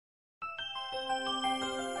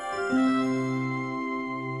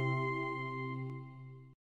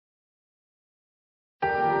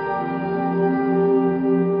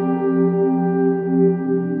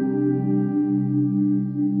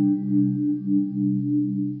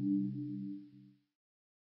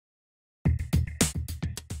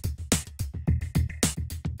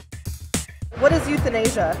What is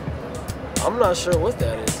euthanasia? I'm not sure what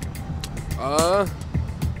that is. I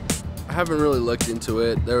haven't really looked into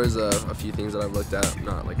it. There was a few things that I've looked at,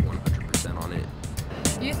 not like 100% on it.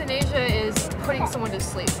 Euthanasia is putting someone to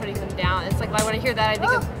sleep, putting them down. It's like when I hear that, I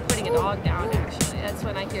think of putting a dog down, actually. That's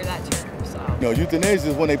when I hear that term, so. No, euthanasia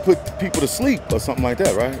is when they put people to sleep or something like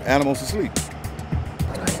that, right? Animals to sleep.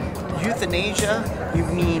 Euthanasia, you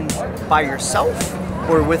mean by yourself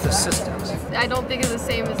or with assistance? I don't think it's the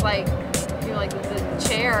same as like, you know, like the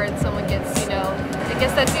chair and someone gets, you know, I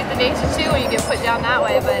guess that's euthanasia too when you get put down that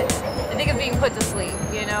way, but I think of being put to sleep,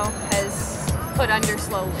 you know, as put under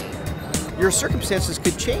slowly. Your circumstances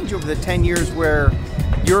could change over the 10 years where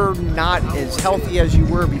you're not as healthy as you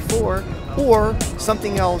were before, or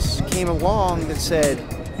something else came along that said,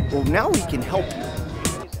 well, now we can help you.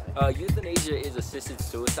 Euthanasia is assisted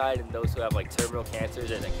suicide in those who have like terminal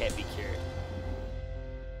cancers and that can't be cured.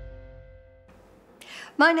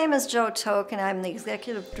 My name is Jo Tolck, and I'm the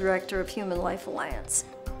Executive Director of Human Life Alliance.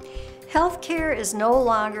 Healthcare is no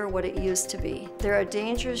longer what it used to be. There are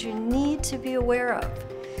dangers you need to be aware of.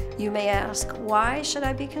 You may ask, why should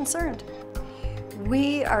I be concerned?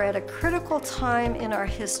 We are at a critical time in our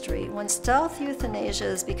history when stealth euthanasia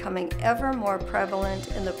is becoming ever more prevalent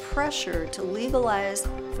and the pressure to legalize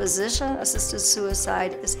physician-assisted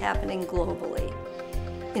suicide is happening globally.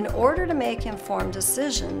 In order to make informed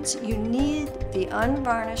decisions, you need the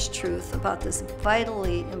unvarnished truth about this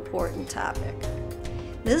vitally important topic.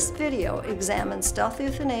 This video examines stealth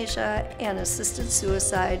euthanasia and assisted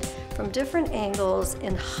suicide from different angles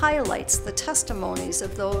and highlights the testimonies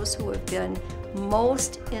of those who have been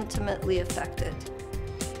most intimately affected.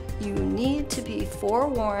 You need to be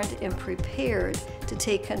forewarned and prepared to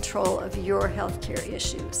take control of your healthcare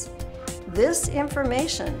issues. This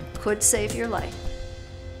information could save your life.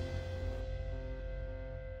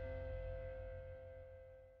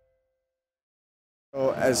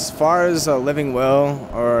 So as far as a living will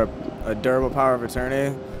or a durable power of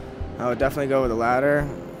attorney, I would definitely go with the latter.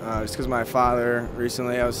 Just because my father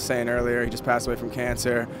recently, I was saying earlier, he just passed away from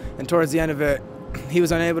cancer, and towards the end of it, he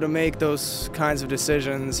was unable to make those kinds of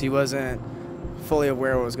decisions. He wasn't fully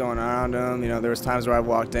aware of what was going on around him. You know, there was times where I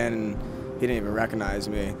walked in and he didn't even recognize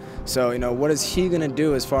me. So, you know, what is he gonna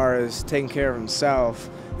do as far as taking care of himself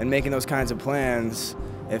and making those kinds of plans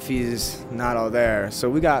if he's not all there? So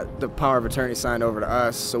we got the power of attorney signed over to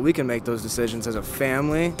us so we can make those decisions as a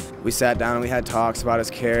family. We sat down and we had talks about his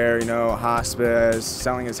care, you know, hospice,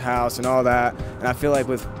 selling his house and all that. And I feel like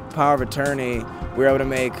with power of attorney, we were able to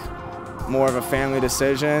make more of a family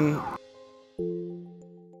decision.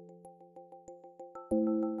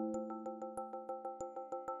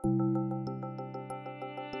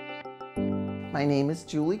 My name is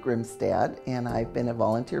Julie Grimstad, and I've been a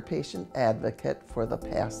volunteer patient advocate for the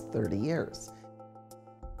past 30 years.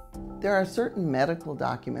 There are certain medical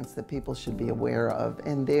documents that people should be aware of,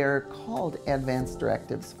 and they're called advance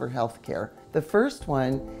directives for healthcare. The first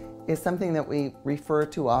one is something that we refer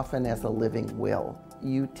to often as a living will.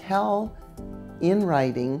 You tell in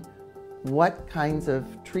writing what kinds of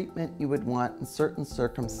treatment you would want in certain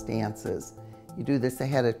circumstances. You do this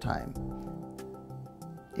ahead of time.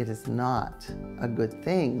 It is not a good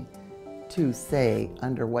thing to say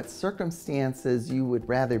under what circumstances you would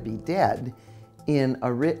rather be dead in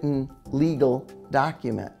a written legal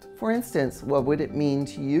document. For instance, what would it mean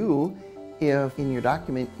to you if in your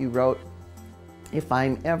document you wrote, if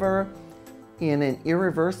I'm ever in an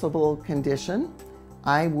irreversible condition,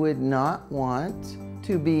 I would not want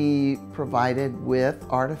to be provided with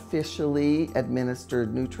artificially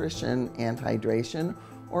administered nutrition and hydration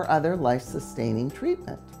or other life-sustaining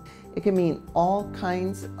treatment. It can mean all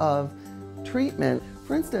kinds of treatment.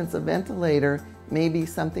 For instance, a ventilator may be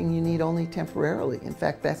something you need only temporarily. In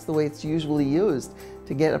fact, that's the way it's usually used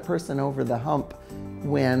to get a person over the hump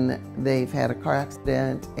when they've had a car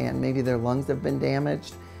accident and maybe their lungs have been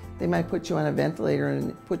damaged. They might put you on a ventilator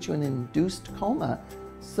and put you in an induced coma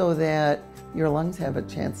so that your lungs have a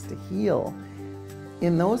chance to heal.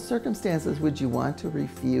 In those circumstances, would you want to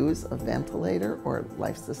refuse a ventilator or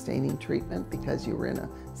life-sustaining treatment because you were in a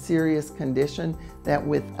serious condition that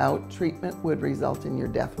without treatment would result in your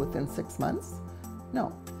death within 6 months?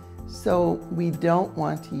 No. So we don't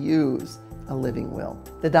want to use a living will.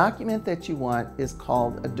 The document that you want is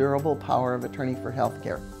called a durable power of attorney for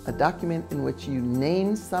healthcare, a document in which you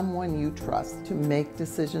name someone you trust to make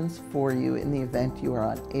decisions for you in the event you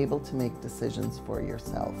are unable to make decisions for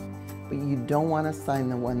yourself. But you don't want to sign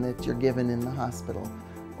the one that you're given in the hospital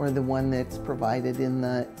or the one that's provided in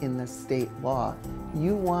the state law.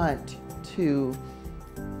 You want to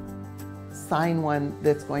sign one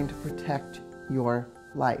that's going to protect your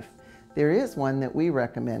life. There is one that we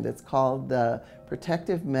recommend. It's called the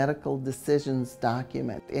Protective Medical Decisions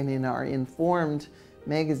Document. And in our Informed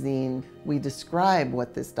magazine, we describe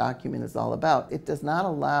what this document is all about. It does not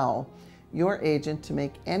allow your agent to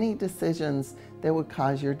make any decisions that would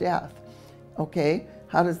cause your death. Okay,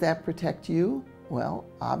 how does that protect you? Well,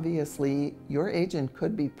 obviously, your agent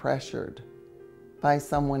could be pressured by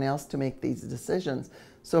someone else to make these decisions.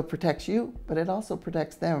 So it protects you, but it also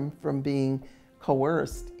protects them from being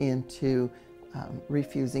coerced into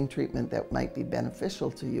refusing treatment that might be beneficial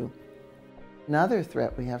to you. Another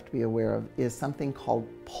threat we have to be aware of is something called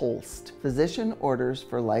POLST, Physician Orders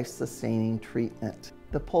for Life-Sustaining Treatment.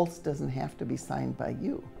 The POLST doesn't have to be signed by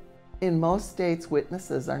you. In most states,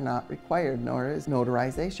 witnesses are not required, nor is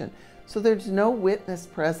notarization. So there's no witness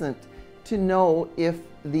present to know if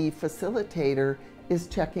the facilitator is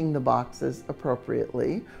checking the boxes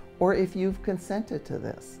appropriately or if you've consented to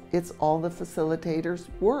this. It's all the facilitator's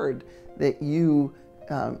word that you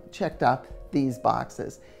checked up these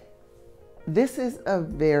boxes. This is a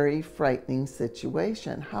very frightening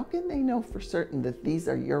situation. How can they know for certain that these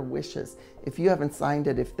are your wishes if you haven't signed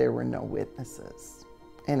it if there were no witnesses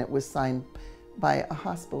and it was signed by a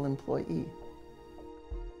hospital employee?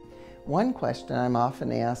 One question I'm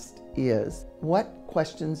often asked is, what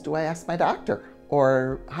questions do I ask my doctor?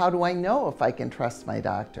 Or how do I know if I can trust my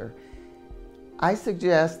doctor? I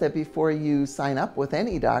suggest that before you sign up with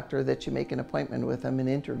any doctor that you make an appointment with him and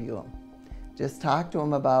interview him. Just talk to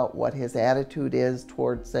him about what his attitude is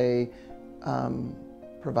towards, say,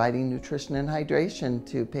 providing nutrition and hydration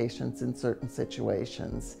to patients in certain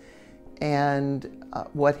situations, and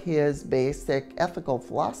what his basic ethical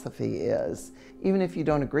philosophy is. Even if you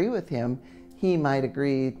don't agree with him, he might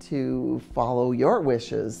agree to follow your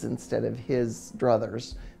wishes instead of his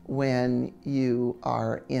druthers when you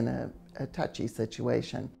are in a touchy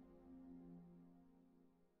situation.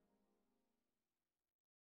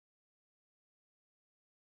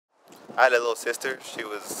 I had a little sister. She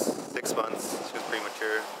was 6 months. She was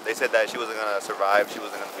premature. They said that she wasn't going to survive. She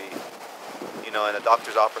wasn't going to be, and the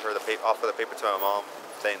doctors offered the paper to my mom,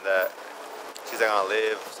 saying that she's not going to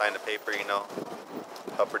live, sign the paper,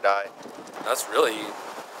 help her die. That's really,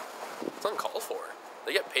 it's uncalled for.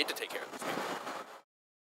 They get paid to take care of these people.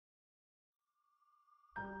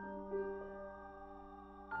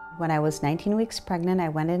 When I was 19 weeks pregnant, I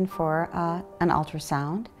went in for an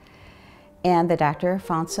ultrasound. And the doctor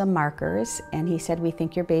found some markers, and he said, "We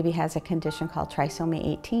think your baby has a condition called trisomy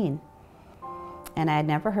 18. And I had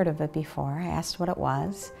never heard of it before. I asked what it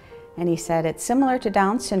was, and he said, "It's similar to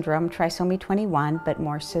Down syndrome, trisomy 21, but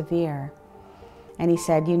more severe." And he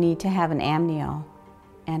said, "You need to have an amnio."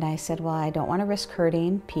 And I said, "Well, I don't want to risk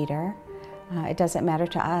hurting Peter. It doesn't matter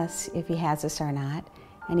to us if he has this or not."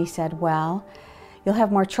 And he said, "Well, you'll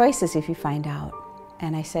have more choices if you find out."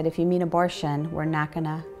 And I said, "If you mean abortion, we're not going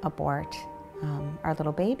to abort our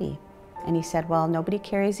little baby." And he said, "Well, nobody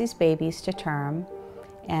carries these babies to term,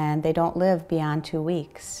 and they don't live beyond 2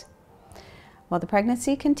 weeks." Well, the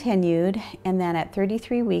pregnancy continued, and then at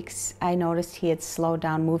 33 weeks, I noticed he had slowed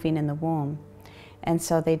down moving in the womb. And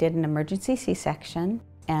so they did an emergency C-section,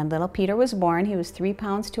 and little Peter was born. He was 3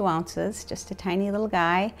 pounds 2 ounces, just a tiny little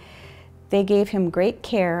guy. They gave him great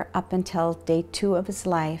care up until day 2 of his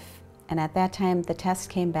life. And at that time, the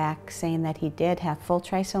test came back saying that he did have full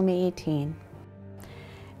trisomy 18.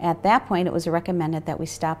 At that point, it was recommended that we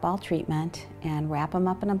stop all treatment and wrap him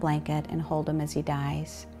up in a blanket and hold him as he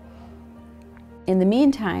dies. In the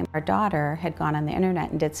meantime, our daughter had gone on the internet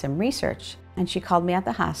and did some research, and she called me at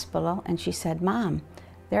the hospital and she said, "Mom,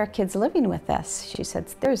 there are kids living with this." She said,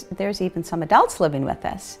 there's even some adults living with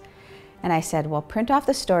this. And I said, "Well, print off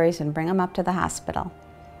the stories and bring them up to the hospital."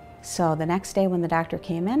 So the next day when the doctor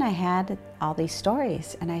came in, I had all these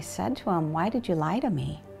stories, and I said to him, "Why did you lie to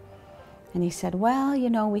me?" And he said, "Well,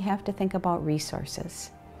 we have to think about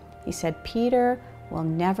resources." He said, "Peter will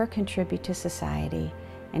never contribute to society,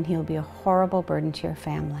 and he'll be a horrible burden to your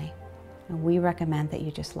family. And we recommend that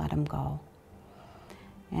you just let him go."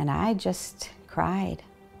 And I just cried,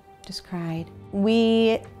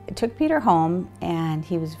 We took Peter home, and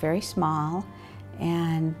he was very small,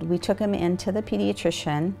 and we took him into the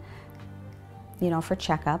pediatrician, for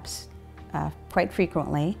checkups quite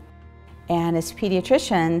frequently. And his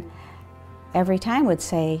pediatrician every time would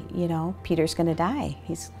say, "Peter's going to die.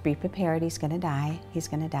 Be prepared, he's going to die, he's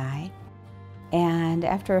going to die." And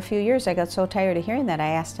after a few years, I got so tired of hearing that, I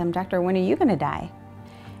asked him, "Doctor, when are you going to die?"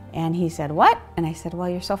 And he said, "What?" And I said, "Well,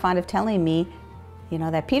 you're so fond of telling me,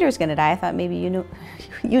 that Peter's going to die. I thought maybe you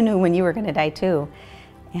knew when you were going to die too."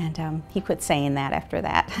 And he quit saying that after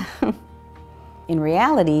that. In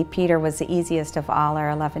reality, Peter was the easiest of all our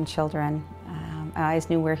 11 children. I always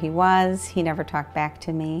knew where he was. He never talked back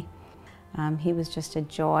to me. He was just a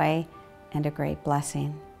joy and a great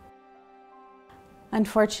blessing.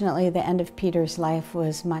 Unfortunately, the end of Peter's life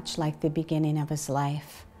was much like the beginning of his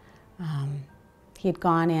life. He had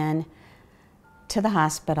gone in to the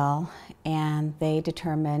hospital and they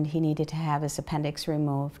determined he needed to have his appendix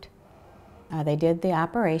removed. They did the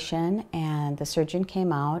operation and the surgeon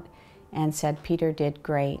came out and said Peter did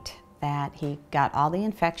great, that he got all the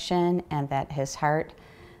infection and that his heart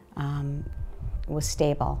was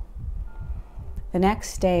stable. The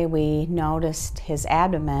next day we noticed his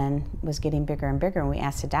abdomen was getting bigger and bigger and we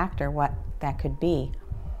asked the doctor what that could be.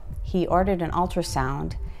 He ordered an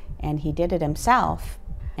ultrasound and he did it himself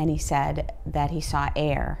and he said that he saw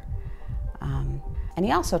air. And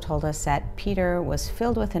he also told us that Peter was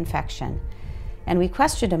filled with infection. And we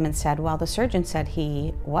questioned him and said, well, the surgeon said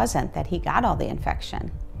he wasn't, that he got all the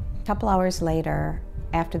infection. A couple hours later,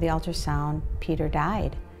 after the ultrasound, Peter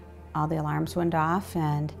died. All the alarms went off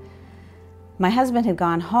and my husband had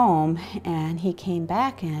gone home and he came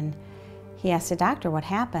back and he asked the doctor what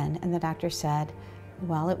happened. And the doctor said,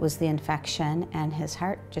 well, it was the infection and his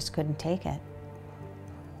heart just couldn't take it.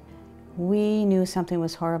 We knew something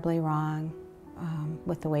was horribly wrong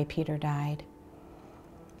with the way Peter died.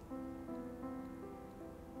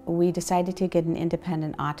 We decided to get an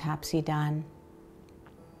independent autopsy done.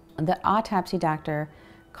 The autopsy doctor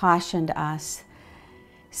cautioned us,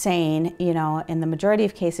 saying, you know, in the majority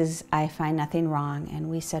of cases, I find nothing wrong. And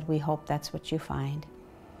we said, we hope that's what you find.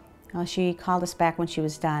 Well, she called us back when she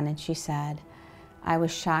was done and she said, I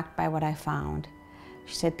was shocked by what I found.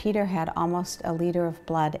 She said, Peter had almost a liter of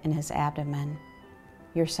blood in his abdomen.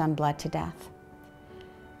 Your son bled to death.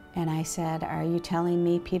 And I said, are you telling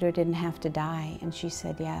me Peter didn't have to die? And she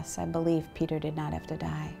said, yes, I believe Peter did not have to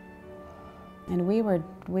die. And we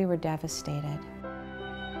were devastated.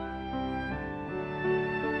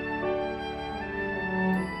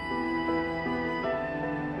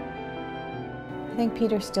 I think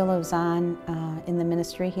Peter still lives on in the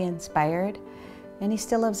ministry he inspired, and he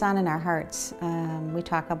still lives on in our hearts. We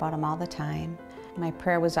talk about him all the time. My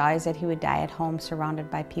prayer was always that he would die at home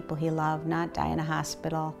surrounded by people he loved, not die in a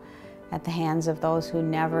hospital at the hands of those who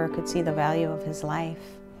never could see the value of his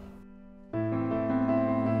life.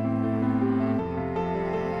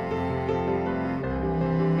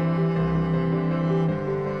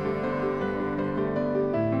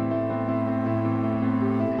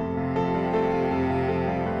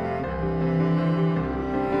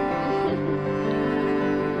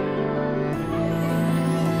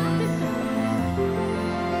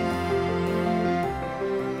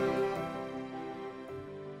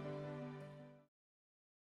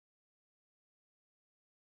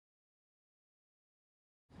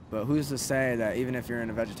 But who's to say that even if you're in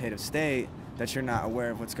a vegetative state, that you're not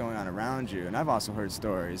aware of what's going on around you? And I've also heard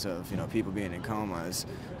stories of, you know, people being in comas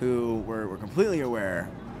who were completely aware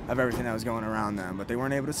of everything that was going around them, but they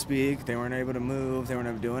weren't able to speak, they weren't able to move, they weren't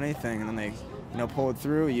able to do anything, and then they, you know, pulled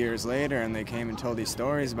through years later and they came and told these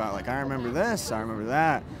stories about, like, I remember this, I remember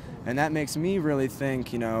that. And that makes me really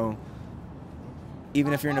think, you know,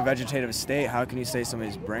 even if you're in a vegetative state, how can you say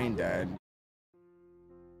somebody's brain dead?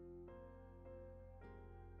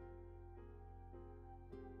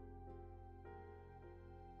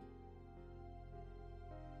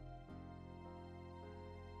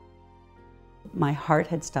 My heart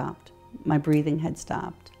had stopped. My breathing had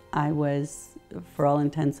stopped. I was, for all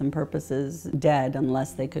intents and purposes, dead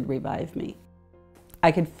unless they could revive me.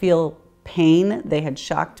 I could feel pain. They had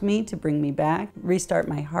shocked me to bring me back, restart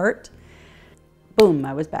my heart. Boom,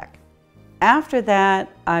 I was back. After that,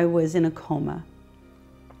 I was in a coma.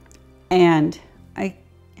 And I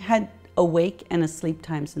had awake and asleep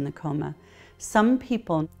times in the coma. Some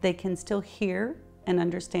people, they can still hear and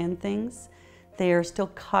understand things. They are still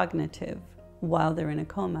cognitive while they're in a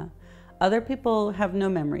coma. Other people have no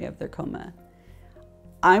memory of their coma.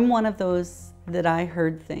 I'm one of those that I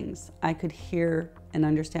heard things. I could hear and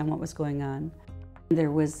understand what was going on.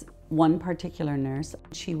 There was one particular nurse.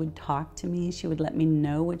 She would talk to me. She would let me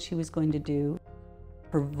know what she was going to do.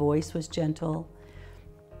 Her voice was gentle.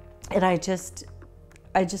 And I just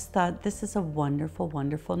thought, this is a wonderful,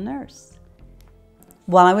 wonderful nurse.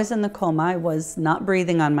 While I was in the coma, I was not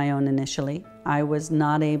breathing on my own initially. I was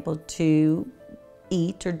not able to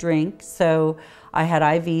eat or drink, so I had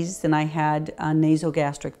IVs and I had a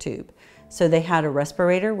nasogastric tube. So they had a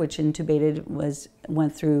respirator which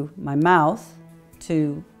went through my mouth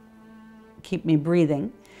to keep me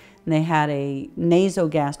breathing. And they had a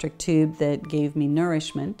nasogastric tube that gave me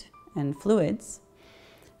nourishment and fluids.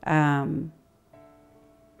 And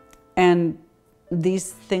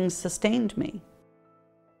these things sustained me.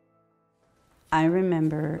 I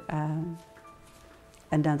remember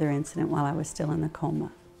another incident while I was still in the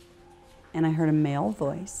coma. And I heard a male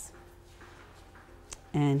voice.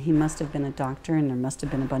 And he must have been a doctor, and there must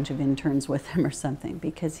have been a bunch of interns with him or something,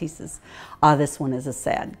 because he says, this one is a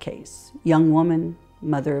sad case. Young woman,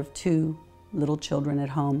 mother of 2 little children at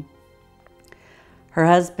home. Her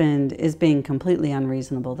husband is being completely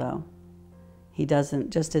unreasonable, though. He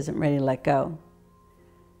just isn't ready to let go.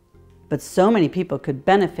 But so many people could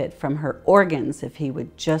benefit from her organs if he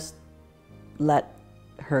would just let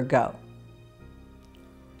her go.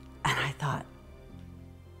 And I thought,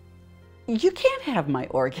 you can't have my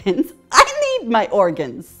organs. I need my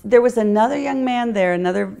organs. There was another young man there,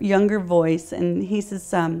 another younger voice, and he says,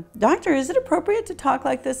 Doctor, is it appropriate to talk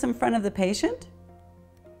like this in front of the patient?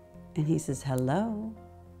 And he says, hello,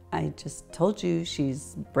 I just told you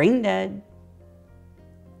she's brain dead.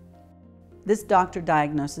 This doctor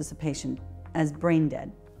diagnoses a patient as brain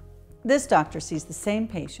dead. This doctor sees the same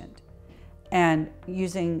patient and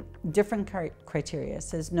using different criteria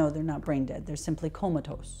says, no, they're not brain dead, they're simply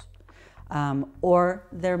comatose. Or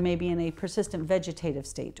they're maybe in a persistent vegetative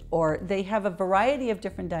state, or they have a variety of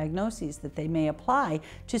different diagnoses that they may apply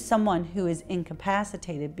to someone who is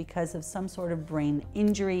incapacitated because of some sort of brain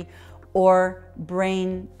injury or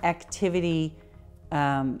brain activity,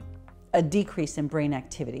 a decrease in brain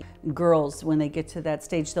activity. Girls, when they get to that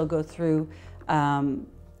stage, they'll go through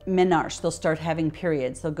menarche, they'll start having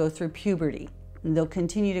periods, they'll go through puberty, and they'll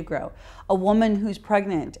continue to grow. A woman who's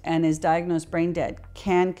pregnant and is diagnosed brain dead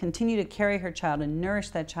can continue to carry her child and nourish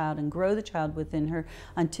that child and grow the child within her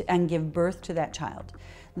and give birth to that child.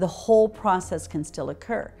 The whole process can still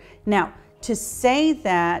occur. Now, to say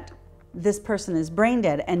that this person is brain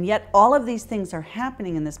dead and yet all of these things are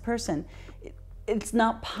happening in this person, it's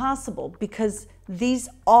not possible, because these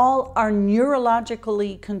all are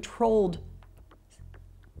neurologically controlled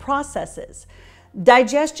processes.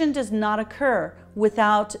 Digestion does not occur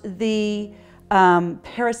without the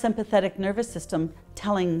parasympathetic nervous system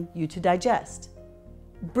telling you to digest.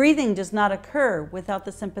 Breathing does not occur without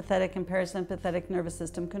the sympathetic and parasympathetic nervous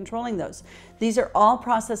system controlling those. These are all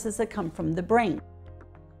processes that come from the brain.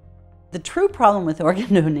 The true problem with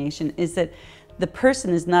organ donation is that the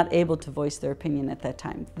person is not able to voice their opinion at that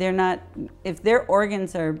time. They're not, if their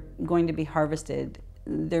organs are going to be harvested,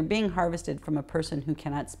 they're being harvested from a person who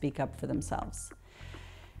cannot speak up for themselves.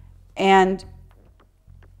 And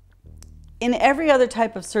in every other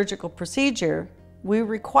type of surgical procedure, we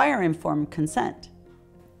require informed consent.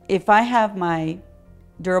 If I have my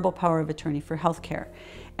durable power of attorney for healthcare,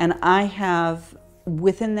 and I have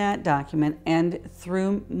within that document and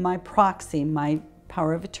through my proxy, my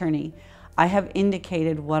power of attorney, I have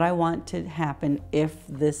indicated what I want to happen if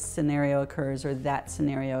this scenario occurs or that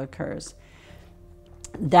scenario occurs.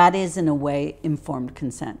 That is, in a way, informed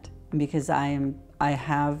consent, because I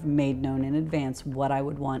have made known in advance what I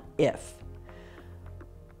would want if.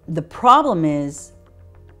 The problem is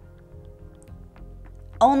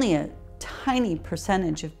only a tiny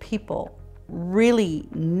percentage of people really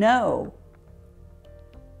know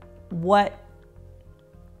what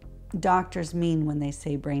doctors mean when they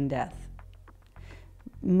say brain death.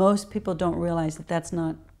 Most people don't realize that that's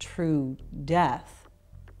not true death.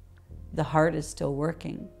 The heart is still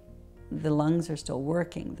working. The lungs are still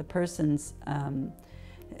working. The person's,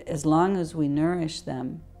 as long as we nourish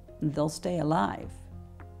them, they'll stay alive,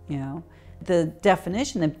 you know. The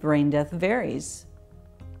definition of brain death varies.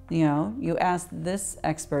 You know, you ask this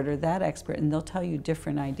expert or that expert and they'll tell you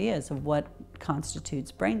different ideas of what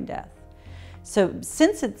constitutes brain death. So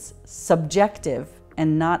since it's subjective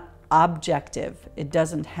and not objective, it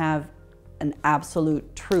doesn't have an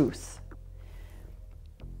absolute truth.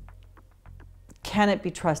 Can it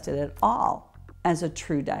be trusted at all as a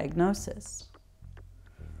true diagnosis?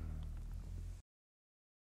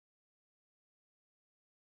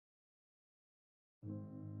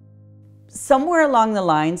 Somewhere along the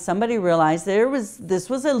line, somebody realized this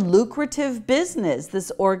was a lucrative business, this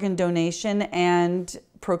organ donation and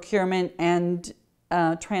procurement and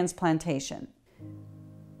transplantation.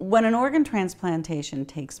 When an organ transplantation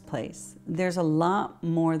takes place, there's a lot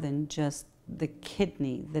more than just the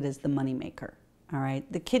kidney that is the moneymaker. All right,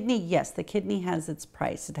 the kidney, yes, the kidney has its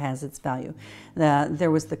price, it has its value.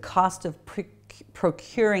 There was the cost of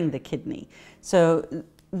procuring the kidney. So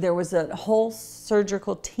there was a whole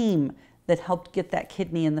surgical team that helped get that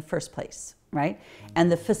kidney in the first place, right?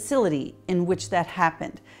 And the facility in which that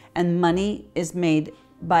happened. And money is made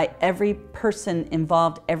by every person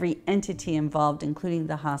involved, every entity involved, including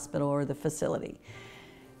the hospital or the facility.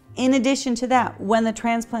 In addition to that, when the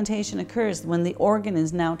transplantation occurs, when the organ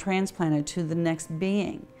is now transplanted to the next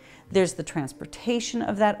being, There's the transportation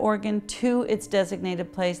of that organ to its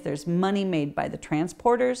designated place. There's money made by the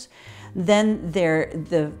transporters. Then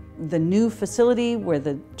the new facility where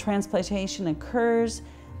the transplantation occurs,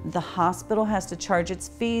 the hospital has to charge its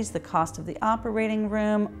fees, the cost of the operating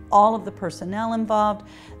room, all of the personnel involved,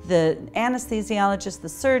 the anesthesiologist, the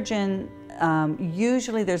surgeon.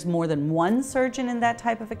 Usually there's more than one surgeon in that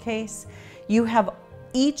type of a case. You have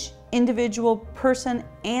each individual person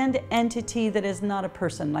and entity that is not a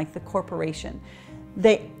person, like the corporation.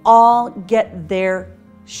 They all get their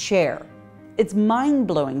share. It's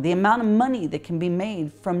mind-blowing the amount of money that can be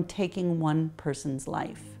made from taking one person's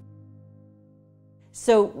life.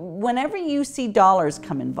 So whenever you see dollars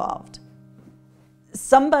come involved,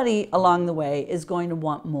 somebody along the way is going to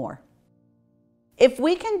want more. If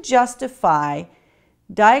we can justify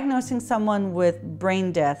diagnosing someone with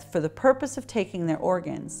brain death for the purpose of taking their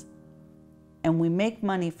organs, and we make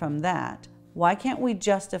money from that, why can't we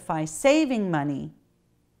justify saving money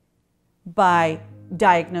by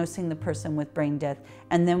diagnosing the person with brain death,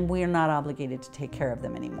 and then we're not obligated to take care of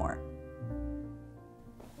them anymore?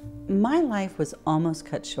 My life was almost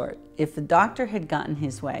cut short. If the doctor had gotten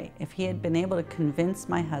his way, if he had been able to convince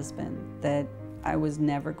my husband that I was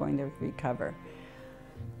never going to recover,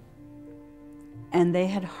 and they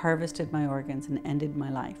had harvested my organs and ended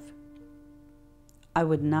my life, I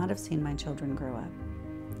would not have seen my children grow up.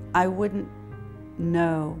 I wouldn't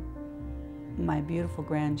know my beautiful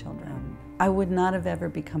grandchildren. I would not have ever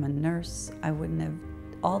become a nurse. I wouldn't have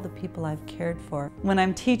all the people I've cared for. When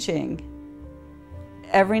I'm teaching,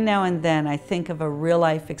 every now and then I think of a real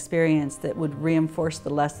life experience that would reinforce the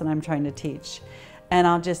lesson I'm trying to teach. And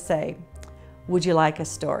I'll just say, would you like a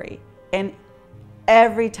story? And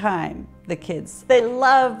every time the kids, they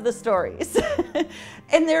love the stories.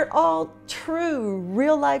 And they're all true,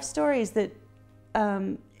 real life stories that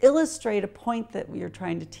illustrate a point that we are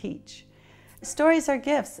trying to teach. Stories are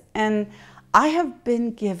gifts, and I have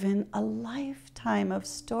been given a lifetime of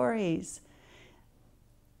stories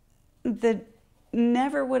that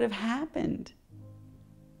never would have happened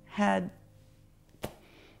had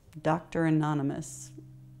Dr. Anonymous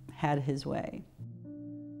had his way.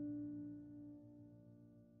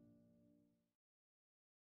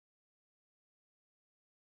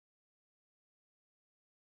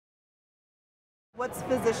 What's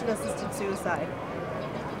physician-assisted suicide?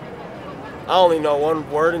 I only know one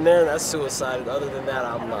word in there, and that's suicide. Other than that,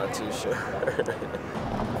 I'm not too sure.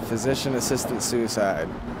 Physician-assisted suicide.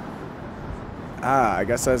 I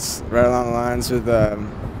guess that's right along the lines with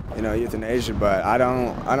you know, euthanasia, but I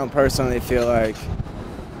don't personally feel like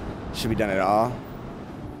it should be done at all.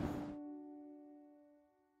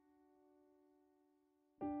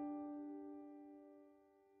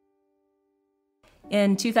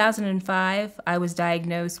 In 2005, I was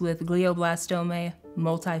diagnosed with glioblastoma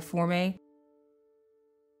multiforme,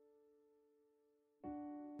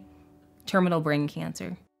 terminal brain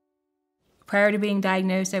cancer. Prior to being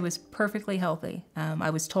diagnosed, I was perfectly healthy.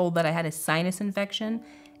 I was told that I had a sinus infection,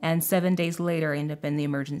 and 7 days later, I ended up in the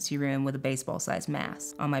emergency room with a baseball-sized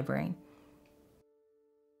mass on my brain.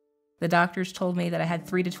 The doctors told me that I had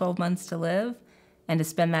 3 to 12 months to live and to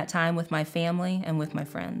spend that time with my family and with my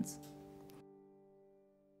friends.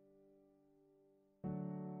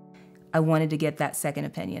 I wanted to get that second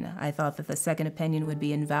opinion. I thought that the second opinion would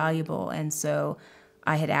be invaluable, and so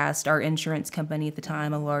I had asked our insurance company at the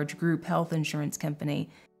time, a large group health insurance company.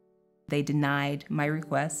 They denied my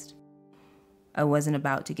request. I wasn't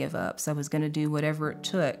about to give up, so I was going to do whatever it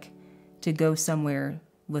took to go somewhere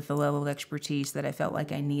with the level of expertise that I felt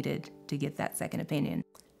like I needed to get that second opinion.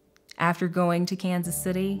 After going to Kansas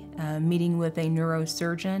City, meeting with a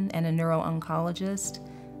neurosurgeon and a neuro-oncologist,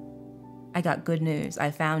 I got good news. I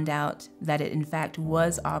found out that it in fact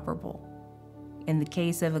was operable. In the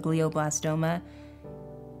case of a glioblastoma,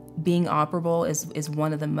 being operable is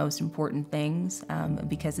one of the most important things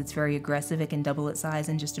because it's very aggressive. It can double its size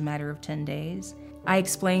in just a matter of 10 days. I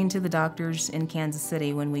explained to the doctors in Kansas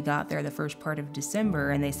City when we got there the first part of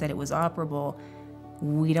December, and they said it was operable.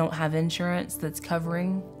 We don't have insurance that's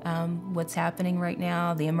covering what's happening right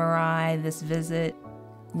now, the MRI, this visit.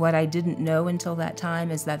 What I didn't know until that time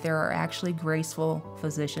is that there are actually graceful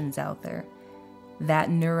physicians out there. That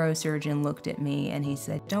neurosurgeon looked at me and he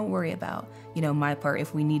said, don't worry about, my part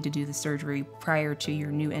if we need to do the surgery prior to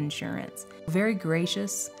your new insurance. Very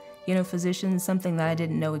gracious, physicians, something that I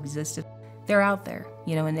didn't know existed. They're out there,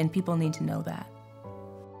 and people need to know that.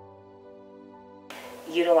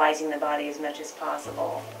 Utilizing the body as much as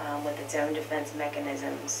possible with its own defense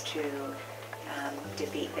mechanisms to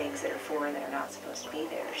defeat things that are foreign that are not supposed to be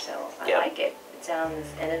there. So I like it. It sounds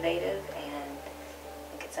innovative and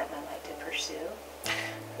it's something I'd like to pursue.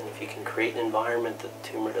 And if you can create an environment that the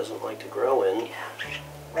tumor doesn't like to grow in. Yeah,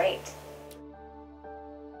 right.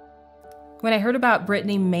 When I heard about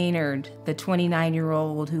Brittany Maynard, the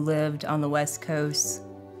 29-year-old who lived on the West Coast,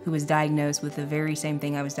 who was diagnosed with the very same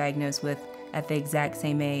thing I was diagnosed with at the exact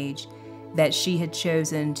same age, that she had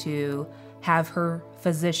chosen to have her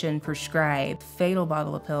physician prescribe fatal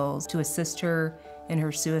bottle of pills to assist her in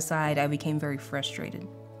her suicide, I became very frustrated.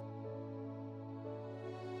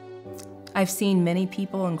 I've seen many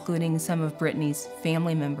people, including some of Brittany's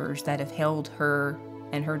family members, that have hailed her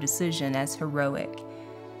and her decision as heroic.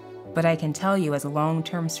 But I can tell you, as a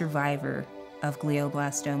long-term survivor of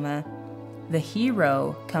glioblastoma, the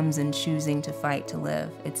hero comes in choosing to fight to live.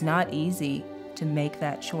 It's not easy to make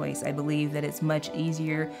that choice. I believe that it's much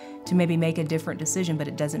easier to maybe make a different decision, but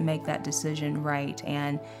it doesn't make that decision right.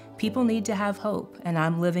 And people need to have hope, and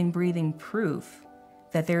I'm living, breathing proof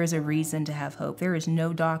that there is a reason to have hope. There is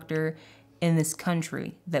no doctor in this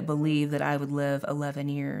country that believed that I would live 11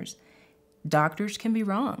 years. Doctors can be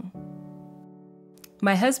wrong.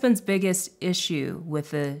 My husband's biggest issue with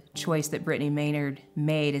the choice that Brittany Maynard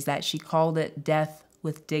made is that she called it death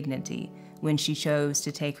with dignity when she chose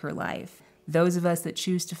to take her life. Those of us that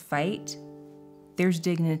choose to fight, there's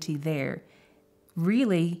dignity there.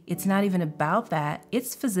 Really, it's not even about that.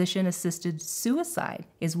 It's physician-assisted suicide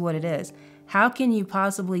is what it is. How can you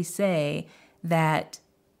possibly say that,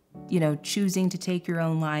 choosing to take your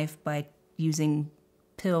own life by using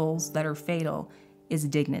pills that are fatal is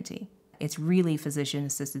dignity? It's really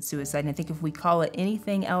physician-assisted suicide. And I think if we call it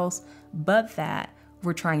anything else but that,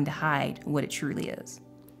 we're trying to hide what it truly is.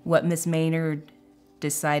 What Miss Maynard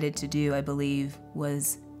decided to do, I believe,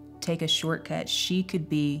 was take a shortcut. She could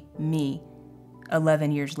be me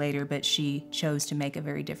 11 years later, but she chose to make a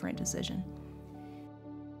very different decision.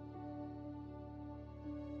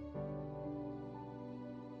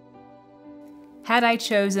 Had I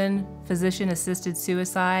chosen physician-assisted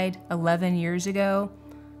suicide 11 years ago,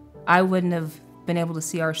 I wouldn't have been able to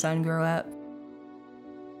see our son grow up.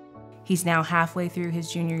 He's now halfway through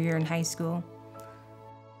his junior year in high school.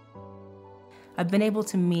 I've been able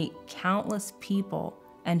to meet countless people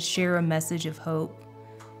and share a message of hope.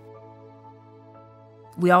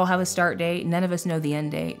 We all have a start date, none of us know the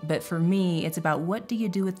end date, but for me, it's about what do you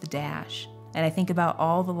do with the dash? And I think about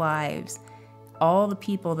all the lives, all the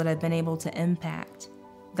people that I've been able to impact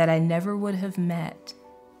that I never would have met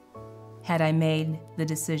had I made the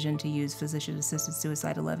decision to use physician-assisted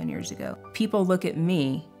suicide 11 years ago. People look at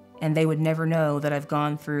me and they would never know that I've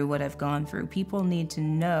gone through what I've gone through. People need to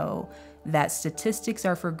know that statistics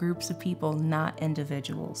are for groups of people, not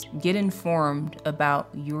individuals. Get informed about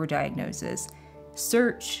your diagnosis.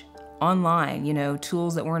 Search online,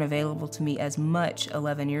 tools that weren't available to me as much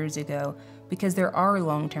 11 years ago, because there are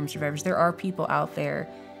long-term survivors. There are people out there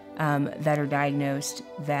that are diagnosed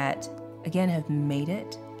that, again, have made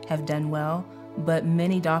it, have done well, but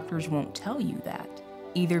many doctors won't tell you that,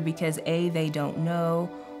 either because A, they don't know,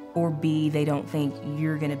 or B, they don't think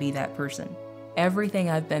you're gonna be that person. Everything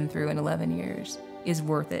I've been through in 11 years is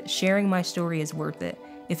worth it. Sharing my story is worth it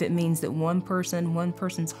if it means that one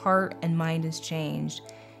person's heart and mind is changed,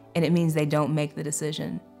 and it means they don't make the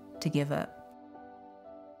decision to give up.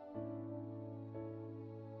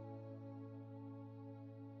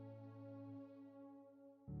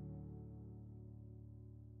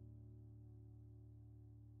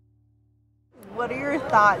 What are your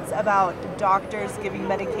thoughts about doctors giving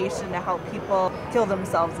medication to help people kill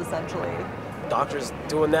themselves, essentially? Doctors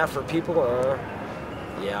doing that for people?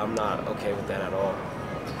 Yeah, I'm not okay with that at all.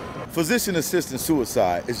 Physician-assisted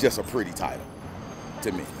suicide is just a pretty title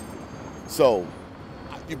to me. So,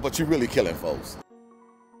 but you're really killing folks.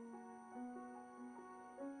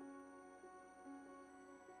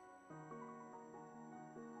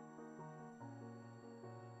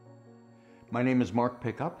 My name is Mark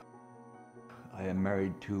Pickup. I am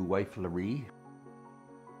married to wife Laree.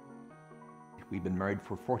 We've been married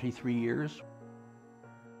for 43 years.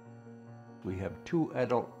 We have 2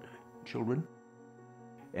 adult children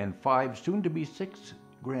and 5, soon to be 6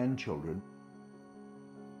 grandchildren.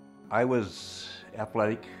 I was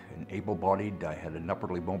athletic and able-bodied. I had an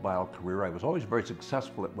upwardly mobile career. I was always very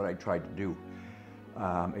successful at what I tried to do.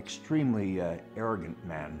 Extremely arrogant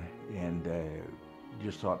man, and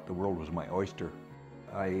just thought the world was my oyster.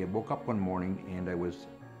 I woke up one morning and I was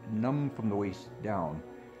numb from the waist down.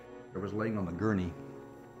 I was laying on the gurney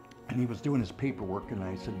and he was doing his paperwork, and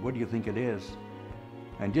I said, "What do you think it is?"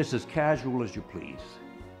 And just as casual as you please,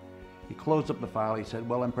 he closed up the file. He said,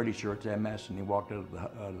 "Well, I'm pretty sure it's MS," and he walked out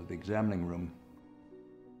of the examining room.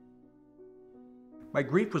 My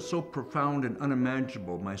grief was so profound and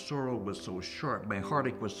unimaginable, my sorrow was so sharp, my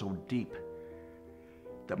heartache was so deep,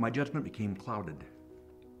 that my judgment became clouded.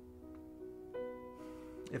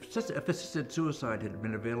 If assisted suicide had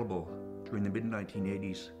been available during the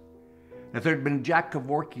mid-1980s, if there had been Jack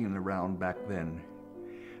Kevorkian around back then,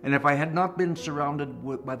 and if I had not been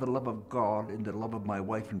surrounded by the love of God and the love of my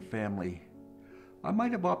wife and family, I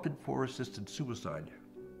might have opted for assisted suicide.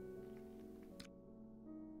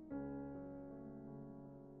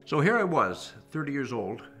 So here I was, 30 years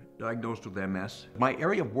old, diagnosed with MS. My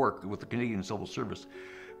area of work with the Canadian Civil Service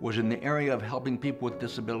was in the area of helping people with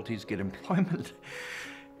disabilities get employment,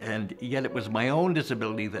 and yet it was my own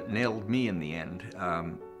disability that nailed me in the end.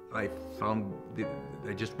 I found that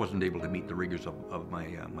I just wasn't able to meet the rigors of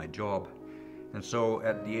my job. And so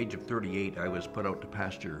at the age of 38, I was put out to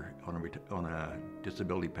pasture on a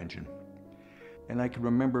disability pension. And I can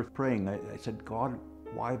remember praying, I said, God,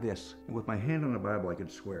 why this? And with my hand on the Bible, I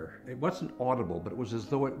could swear. It wasn't audible, but it was as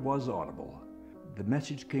though it was audible. The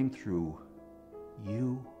message came through,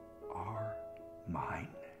 you are mine.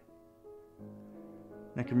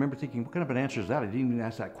 And I can remember thinking, what kind of an answer is that? I didn't even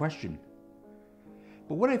ask that question.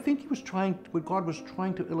 But what I think what God was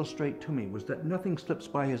trying to illustrate to me was that nothing slips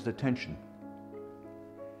by his attention.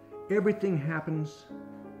 Everything happens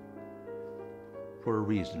for a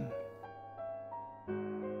reason.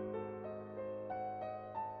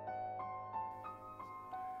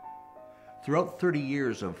 Throughout 30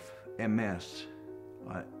 years of MS,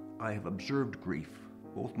 I have observed grief,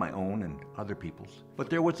 both my own and other people's. But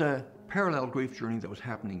there was a parallel grief journey that was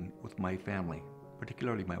happening with my family,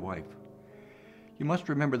 particularly my wife. You must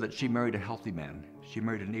remember that she married a healthy man. She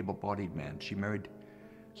married an able-bodied man. She married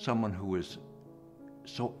someone who was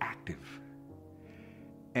so active.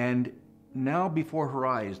 And now before her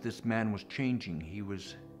eyes, this man was changing. He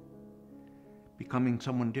was becoming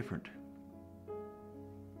someone different.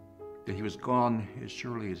 That he was gone as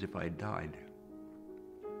surely as if I had died.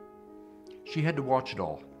 She had to watch it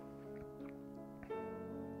all.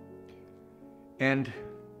 And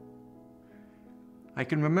I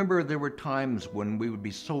can remember there were times when we would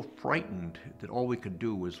be so frightened that all we could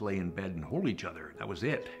do was lay in bed and hold each other. That was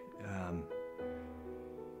it.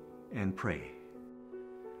 And pray.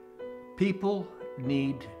 People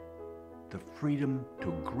need the freedom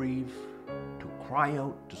to grieve, to cry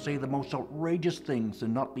out, to say the most outrageous things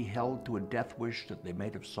and not be held to a death wish that they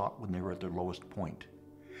might have sought when they were at their lowest point.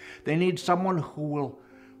 They need someone who will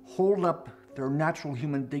hold up their natural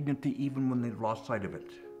human dignity even when they've lost sight of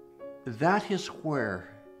it. That is where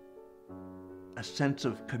a sense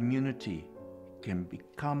of community can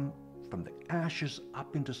become from the ashes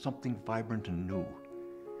up into something vibrant and new.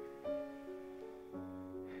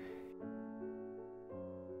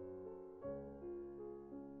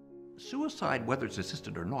 Suicide, whether it's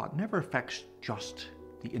assisted or not, never affects just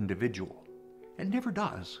the individual. It never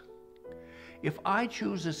does. If I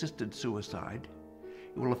choose assisted suicide,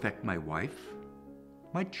 it will affect my wife,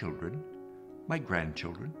 my children, my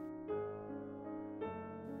grandchildren.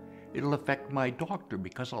 It'll affect my doctor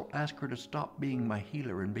because I'll ask her to stop being my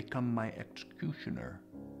healer and become my executioner.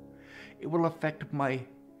 It will affect my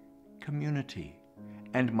community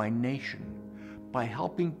and my nation by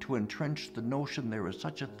helping to entrench the notion there is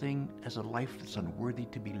such a thing as a life that's unworthy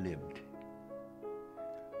to be lived.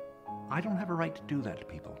 I don't have a right to do that to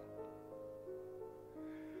people.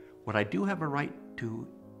 What I do have a right to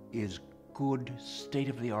is good,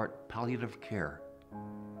 state-of-the-art palliative care.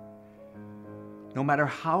 No matter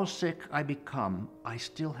how sick I become, I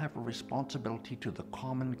still have a responsibility to the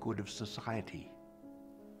common good of society.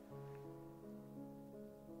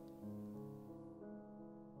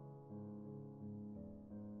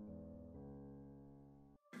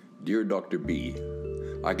 Dear Dr. B,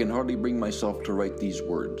 I can hardly bring myself to write these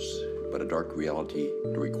words, but a dark reality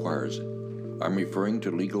requires it. I'm referring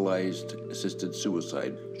to legalized assisted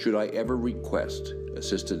suicide. Should I ever request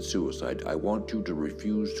assisted suicide, I want you to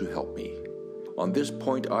refuse to help me. On this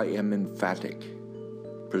point, I am emphatic.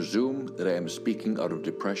 Presume that I am speaking out of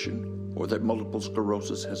depression or that multiple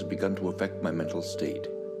sclerosis has begun to affect my mental state.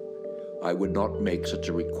 I would not make such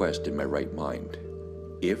a request in my right mind.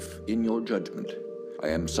 If, in your judgment, I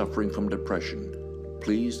am suffering from depression,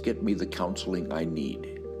 please get me the counseling I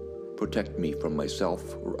need. Protect me from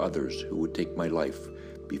myself or others who would take my life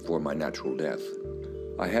before my natural death.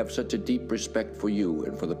 I have such a deep respect for you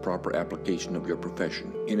and for the proper application of your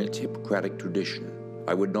profession. In its Hippocratic tradition,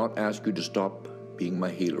 I would not ask you to stop being my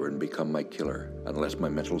healer and become my killer unless my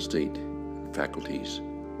mental state and faculties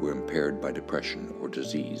were impaired by depression or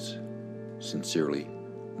disease. Sincerely,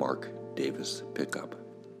 Mark Davis Pickup.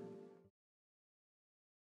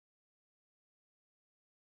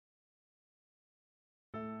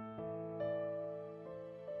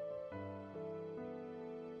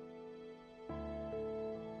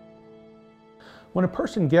 When a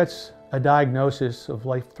person gets a diagnosis of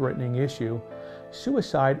life-threatening issue,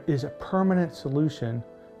 suicide is a permanent solution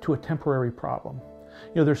to a temporary problem.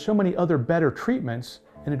 You know, there's so many other better treatments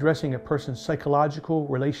in addressing a person's psychological,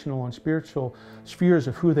 relational, and spiritual spheres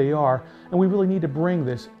of who they are, and we really need to bring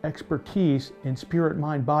this expertise in spirit,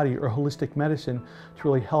 mind, body, or holistic medicine to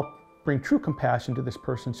really help bring true compassion to this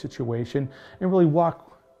person's situation and really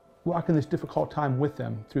walk in this difficult time with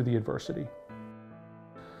them through the adversity.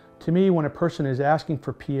 To me, when a person is asking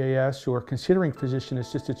for PAS or considering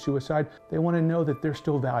physician-assisted suicide, they want to know that they're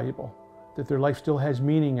still valuable, that their life still has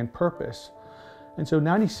meaning and purpose. And so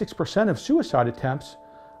 96% of suicide attempts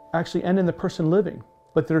actually end in the person living,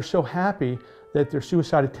 but they're so happy that their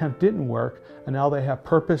suicide attempt didn't work, and now they have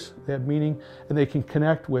purpose, they have meaning, and they can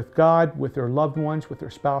connect with God, with their loved ones, with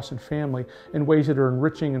their spouse and family in ways that are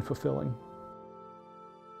enriching and fulfilling.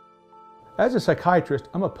 As a psychiatrist,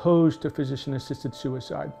 I'm opposed to physician-assisted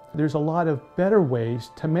suicide. There's a lot of better ways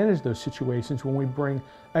to manage those situations when we bring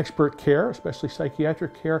expert care, especially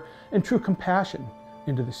psychiatric care, and true compassion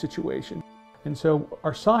into the situation. And so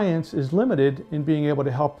our science is limited in being able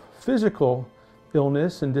to help physical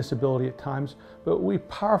illness and disability at times, but we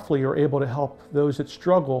powerfully are able to help those that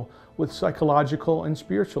struggle with psychological and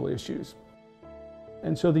spiritual issues.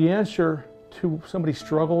 And so the answer to somebody's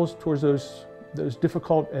struggles towards those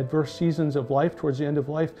difficult, adverse seasons of life, towards the end of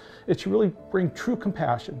life, is to really bring true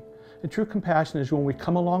compassion. And true compassion is when we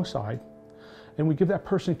come alongside and we give that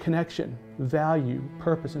person connection, value,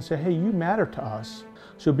 purpose, and say, hey, you matter to us.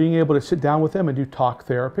 So being able to sit down with them and do talk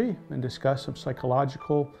therapy and discuss some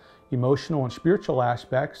psychological, emotional, and spiritual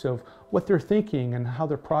aspects of what they're thinking and how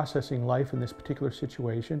they're processing life in this particular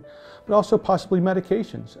situation, but also possibly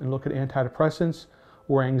medications, and look at antidepressants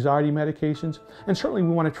or anxiety medications. And certainly we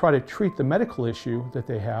want to try to treat the medical issue that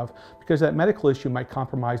they have, because that medical issue might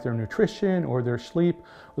compromise their nutrition or their sleep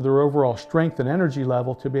or their overall strength and energy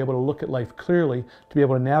level to be able to look at life clearly, to be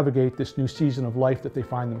able to navigate this new season of life that they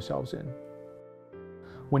find themselves in.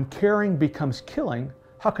 When caring becomes killing,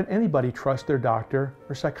 how can anybody trust their doctor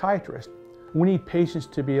or psychiatrist? We need patients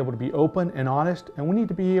to be able to be open and honest, and we need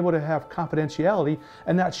to be able to have confidentiality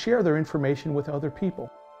and not share their information with other people.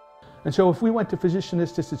 And so if we went to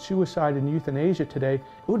physician-assisted suicide and euthanasia today,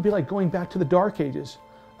 it would be like going back to the dark ages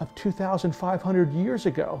of 2,500 years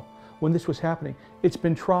ago when this was happening. It's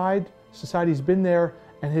been tried, society's been there,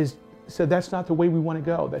 and has said that's not the way we want to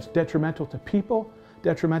go. That's detrimental to people,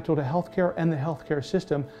 detrimental to healthcare and the healthcare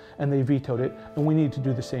system, and they vetoed it, and we need to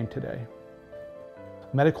do the same today.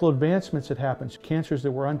 Medical advancements that happened, cancers that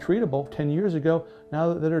were untreatable 10 years ago,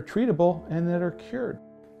 now that are treatable and that are cured.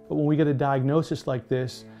 But when we get a diagnosis like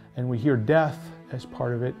this, and we hear death as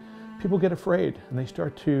part of it, people get afraid and they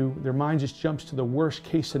start to, their mind just jumps to the worst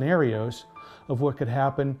case scenarios of what could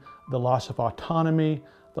happen, the loss of autonomy,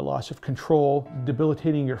 the loss of control,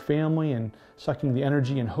 debilitating your family and sucking the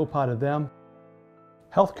energy and hope out of them.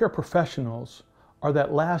 Healthcare professionals are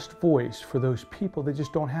that last voice for those people that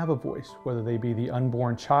just don't have a voice, whether they be the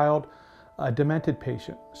unborn child, a demented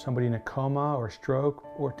patient, somebody in a coma or stroke,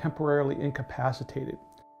 or temporarily incapacitated.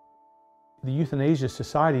 The Euthanasia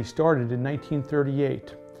Society started in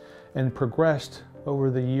 1938 and progressed over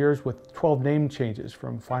the years with 12 name changes,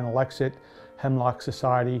 from Final Exit, Hemlock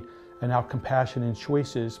Society, and now Compassion and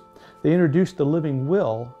Choices. They introduced the living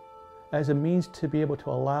will as a means to be able to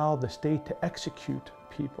allow the state to execute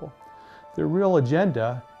people. Their real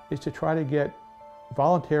agenda is to try to get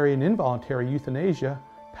voluntary and involuntary euthanasia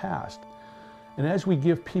passed. And as we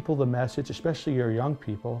give people the message, especially our young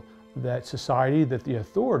people, that society, that the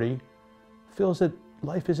authority feels that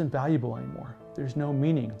life isn't valuable anymore. There's no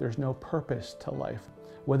meaning, there's no purpose to life.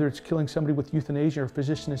 Whether it's killing somebody with euthanasia or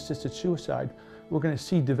physician-assisted suicide, we're going to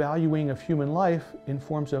see devaluing of human life in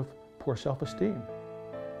forms of poor self-esteem,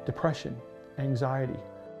 depression, anxiety,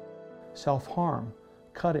 self-harm,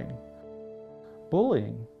 cutting,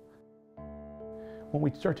 bullying. When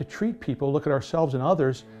we start to treat people, look at ourselves and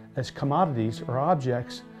others as commodities or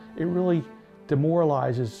objects, it really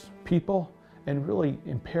demoralizes people and really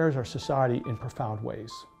impairs our society in profound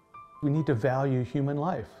ways. We need to value human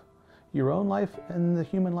life. Your own life and the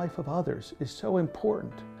human life of others is so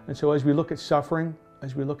important. And so as we look at suffering,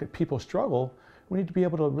 as we look at people's struggle, we need to be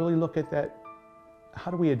able to really look at that.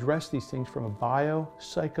 How do we address these things from a bio,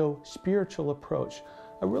 psycho, spiritual approach?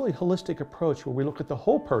 A really holistic approach where we look at the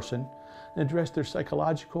whole person and address their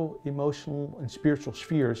psychological, emotional, and spiritual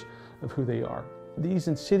spheres of who they are. These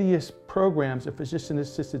insidious programs of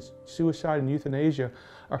physician-assisted suicide and euthanasia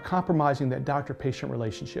are compromising that doctor-patient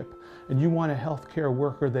relationship. And you want a healthcare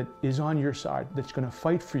worker that is on your side, that's going to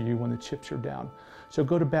fight for you when the chips are down. So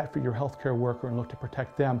go to bat for your healthcare worker and look to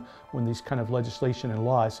protect them when these kind of legislation and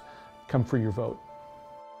laws come for your vote.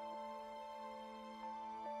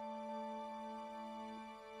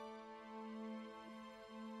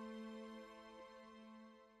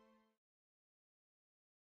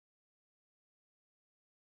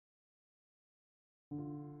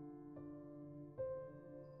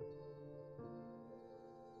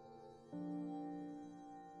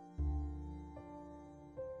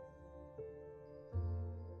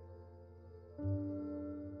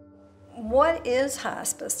 What is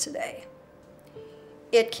hospice today?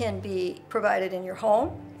 It can be provided in your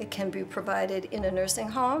home, it can be provided in a nursing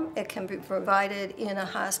home, it can be provided in a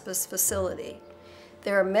hospice facility.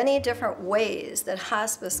 There are many different ways that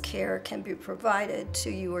hospice care can be provided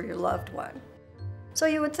to you or your loved one. So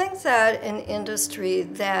you would think that an industry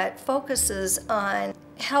that focuses on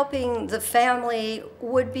helping the family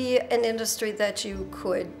would be an industry that you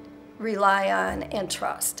could rely on and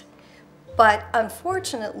trust. But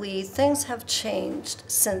unfortunately, things have changed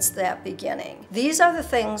since that beginning. These are the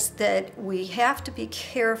things that we have to be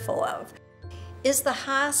careful of. Is the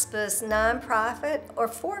hospice nonprofit or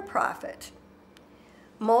for-profit?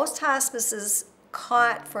 Most hospices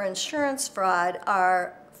caught for insurance fraud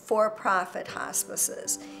are for-profit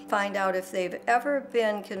hospices. Find out if they've ever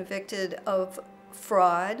been convicted of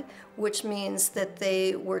fraud, which means that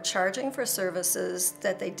they were charging for services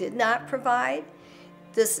that they did not provide.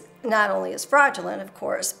 This not only is fraudulent, of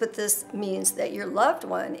course, but this means that your loved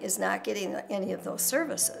one is not getting any of those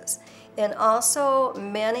services. And also,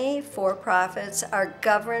 many for-profits are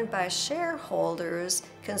governed by shareholders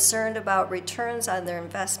concerned about returns on their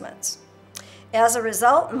investments. As a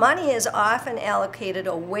result, money is often allocated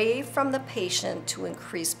away from the patient to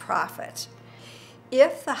increase profit.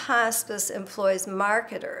 If the hospice employs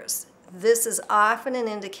marketers, this is often an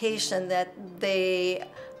indication that they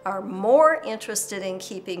are more interested in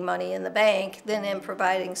keeping money in the bank than in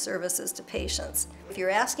providing services to patients. If you're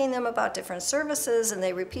asking them about different services and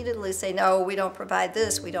they repeatedly say, no, we don't provide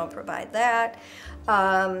this, we don't provide that,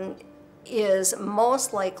 is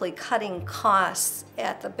most likely cutting costs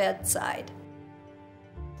at the bedside.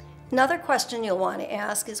 Another question you'll want to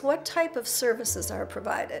ask is what type of services are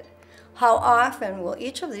provided? How often will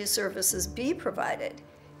each of these services be provided?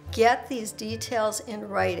 Get these details in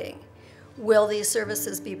writing. Will these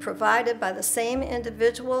services be provided by the same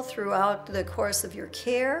individual throughout the course of your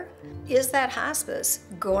care? Is that hospice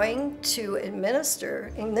going to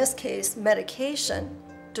administer, in this case, medication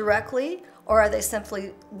directly, or are they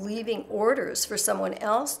simply leaving orders for someone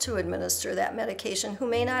else to administer that medication who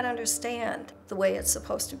may not understand the way it's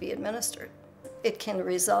supposed to be administered? It can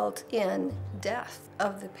result in death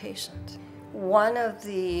of the patient. One of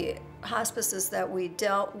the hospices that we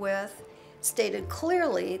dealt with stated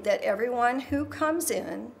clearly that everyone who comes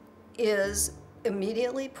in is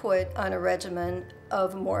immediately put on a regimen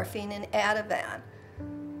of morphine and Ativan.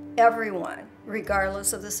 Everyone,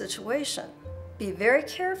 regardless of the situation. Be very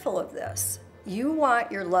careful of this. You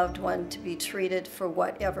want your loved one to be treated for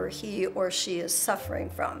whatever he or she is suffering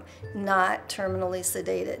from, not terminally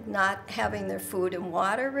sedated, not having their food and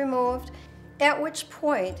water removed, at which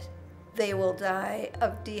point they will die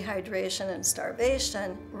of dehydration and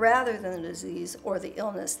starvation rather than the disease or the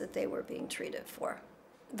illness that they were being treated for.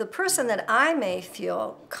 The person that I may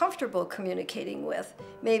feel comfortable communicating with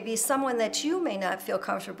may be someone that you may not feel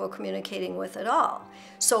comfortable communicating with at all.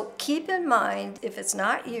 So keep in mind, if it's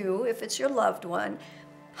not you, if it's your loved one,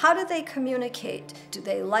 how do they communicate? Do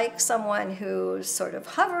they like someone who sort of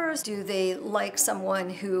hovers? Do they like someone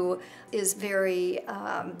who is very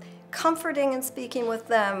comforting in speaking with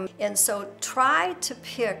them? And so try to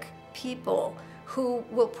pick people who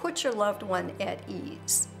will put your loved one at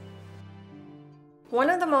ease. One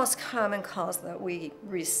of the most common calls that we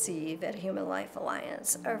receive at Human Life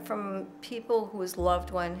Alliance are from people whose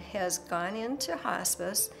loved one has gone into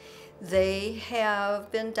hospice. They have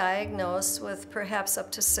been diagnosed with perhaps up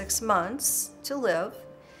to 6 months to live.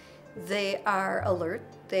 They are alert,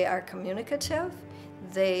 they are communicative,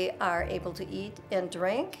 they are able to eat and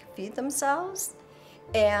drink, feed themselves,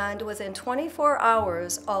 and within 24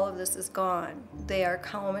 hours, all of this is gone. They are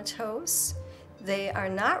comatose, they are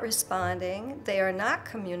not responding, they are not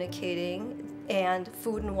communicating, and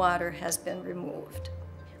food and water has been removed.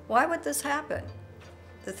 Why would this happen?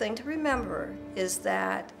 The thing to remember is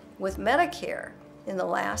that with Medicare, in the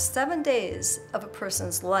last 7 days of a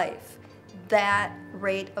person's life, that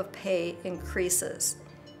rate of pay increases.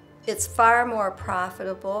 It's far more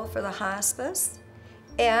profitable for the hospice,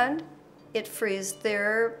 and it frees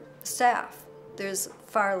their staff. There's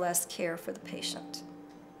far less care for the patient.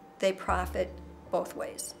 They profit both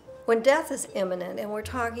ways. When death is imminent, and we're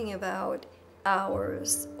talking about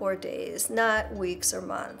hours or days, not weeks or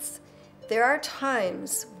months, There are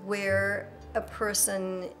times where a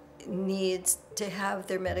person needs to have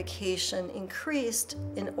their medication increased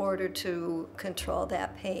in order to control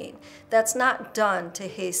that pain. That's not done to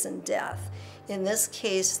hasten death. In this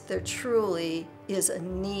case, there truly is a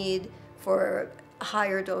need for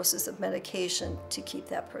higher doses of medication to keep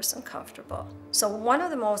that person comfortable. So one of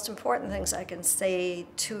the most important things I can say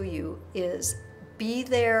to you is be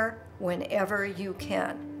there whenever you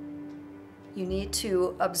can. You need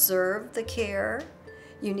to observe the care.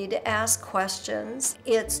 You need to ask questions.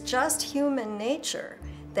 It's just human nature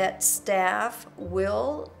that staff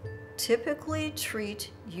will typically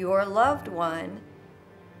treat your loved one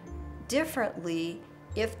differently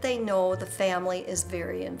if they know the family is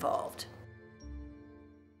very involved.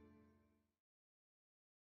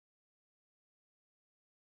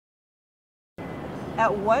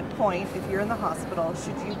 At what point, if you're in the hospital,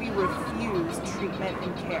 should you be refused treatment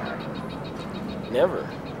and care? Never.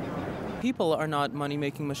 People are not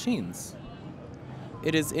money-making machines.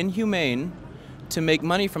 It is inhumane to make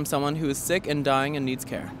money from someone who is sick and dying and needs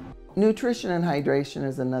care. Nutrition and hydration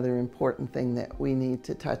is another important thing that we need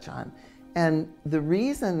to touch on. And the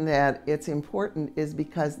reason that it's important is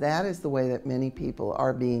because that is the way that many people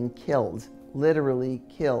are being killed, literally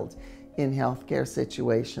killed, in healthcare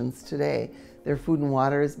situations today. Their food and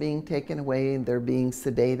water is being taken away, they're being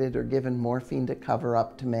sedated or given morphine to cover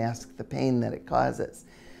up to mask the pain that it causes.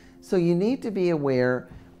 So you need to be aware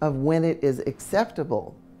of when it is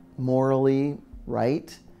acceptable, morally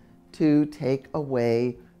right, to take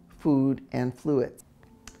away food and fluids.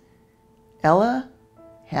 Ella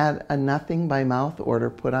had a nothing by mouth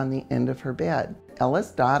order put on the end of her bed.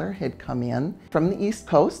 Ella's daughter had come in from the East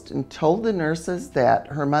Coast and told the nurses that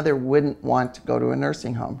her mother wouldn't want to go to a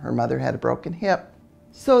nursing home. Her mother had a broken hip.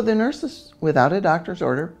 So the nurses, without a doctor's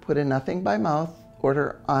order, put a nothing by mouth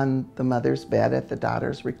order on the mother's bed at the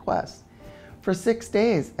daughter's request. For 6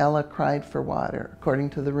 days, Ella cried for water,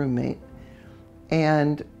 according to the roommate,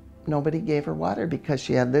 and nobody gave her water because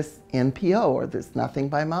she had this NPO, or this nothing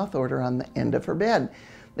by mouth order, on the end of her bed.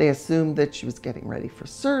 They assumed that she was getting ready for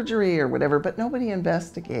surgery or whatever, but nobody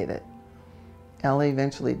investigated. Ella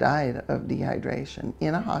eventually died of dehydration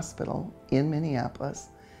in a hospital in Minneapolis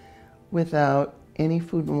without any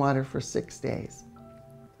food and water for 6 days.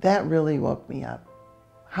 That really woke me up.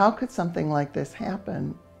 How could something like this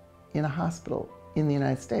happen in a hospital in the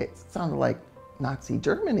United States? It sounded like Nazi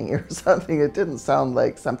Germany or something. It didn't sound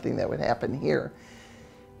like something that would happen here.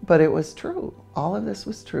 But it was true. All of this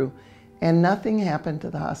was true. And nothing happened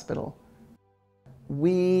to the hospital.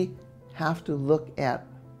 We have to look at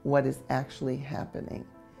what is actually happening.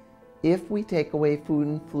 If we take away food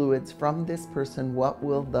and fluids from this person, what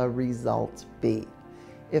will the result be?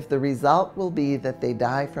 If the result will be that they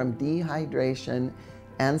die from dehydration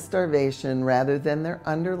and starvation rather than their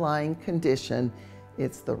underlying condition,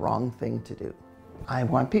 it's the wrong thing to do. I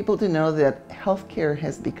want people to know that healthcare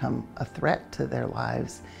has become a threat to their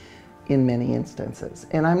lives in many instances.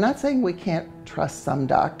 And I'm not saying we can't trust some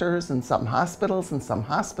doctors and some hospitals and some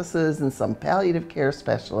hospices and some palliative care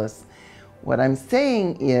specialists. What I'm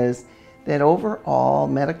saying is that overall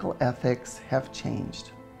medical ethics have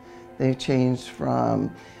changed. They've changed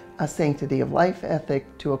from a sanctity of life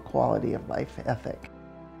ethic to a quality of life ethic.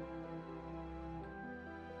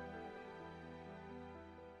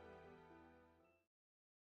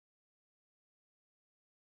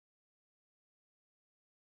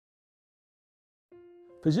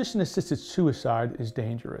 Physician-assisted suicide is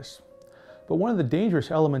dangerous, but one of the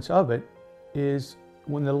dangerous elements of it is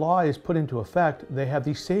when the law is put into effect, they have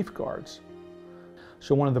these safeguards.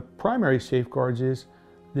 So one of the primary safeguards is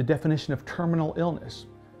the definition of terminal illness.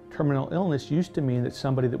 Terminal illness used to mean that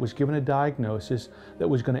somebody that was given a diagnosis that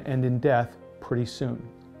was going to end in death pretty soon.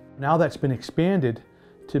 Now that's been expanded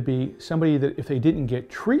to be somebody that if they didn't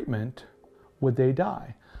get treatment, would they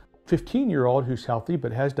die? 15-year-old who's healthy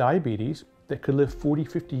but has diabetes, that could live 40,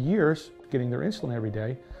 50 years getting their insulin every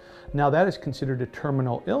day. Now that is considered a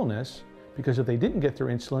terminal illness because if they didn't get their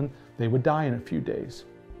insulin, they would die in a few days.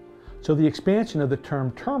 So the expansion of the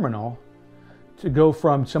term terminal to go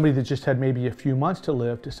from somebody that just had maybe a few months to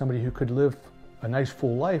live to somebody who could live a nice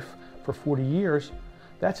full life for 40 years,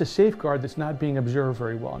 that's a safeguard that's not being observed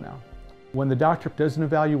very well now. When the doctor does an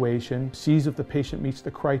evaluation, sees if the patient meets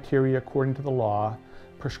the criteria according to the law,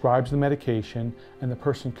 prescribes the medication, and the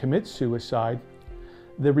person commits suicide,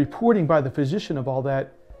 the reporting by the physician of all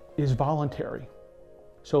that is voluntary.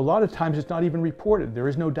 So a lot of times it's not even reported. There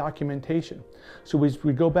is no documentation. So as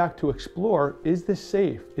we go back to explore, is this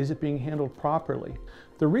safe? Is it being handled properly?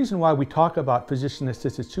 The reason why we talk about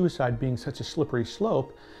physician-assisted suicide being such a slippery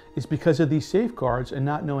slope is because of these safeguards and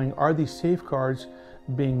not knowing, are these safeguards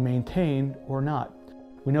being maintained or not.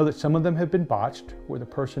 We know that some of them have been botched, where the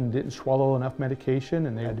person didn't swallow enough medication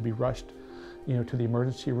and they had to be rushed, to the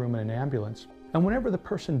emergency room in an ambulance. And whenever the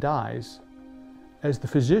person dies, as the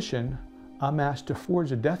physician, I'm asked to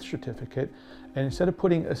forge a death certificate, and instead of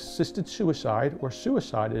putting assisted suicide or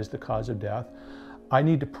suicide as the cause of death, I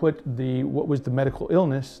need to put what was the medical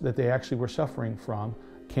illness that they actually were suffering from,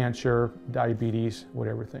 cancer, diabetes,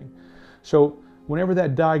 whatever thing. So whenever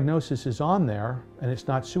that diagnosis is on there and it's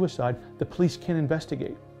not suicide, the police can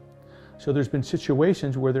investigate. So there's been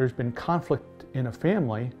situations where there's been conflict in a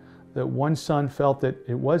family, that one son felt that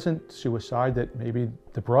it wasn't suicide, that maybe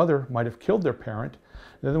the brother might have killed their parent.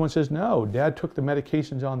 The other one says, no, dad took the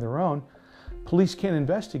medications on their own. Police can't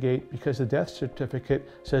investigate because the death certificate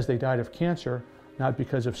says they died of cancer, not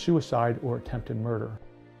because of suicide or attempted murder.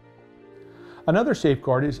 Another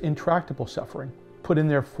safeguard is intractable suffering, put in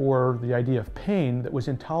there for the idea of pain that was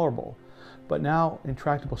intolerable. But now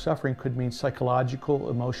intractable suffering could mean psychological,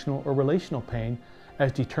 emotional, or relational pain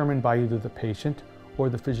as determined by either the patient or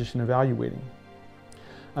the physician evaluating.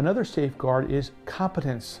 Another safeguard is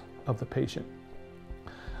competence of the patient.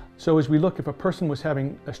 So as we look, if a person was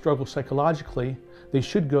having a struggle psychologically, they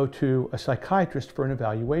should go to a psychiatrist for an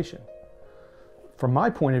evaluation. From my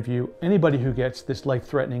point of view, anybody who gets this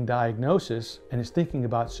life-threatening diagnosis and is thinking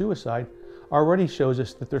about suicide already shows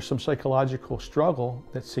us that there's some psychological struggle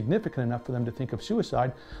that's significant enough for them to think of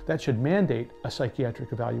suicide. That should mandate a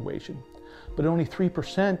psychiatric evaluation. But only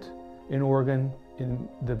 3% in Oregon in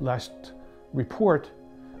the last report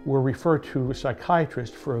were referred to a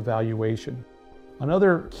psychiatrist for evaluation.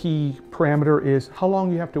 Another key parameter is how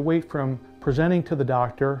long you have to wait from presenting to the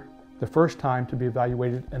doctor the first time to be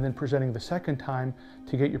evaluated and then presenting the second time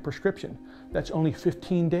to get your prescription. That's only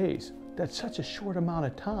 15 days. That's such a short amount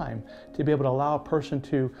of time to be able to allow a person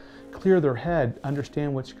to clear their head,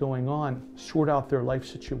 understand what's going on, sort out their life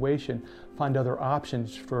situation, find other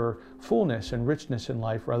options for fullness and richness in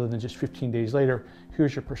life rather than just 15 days later,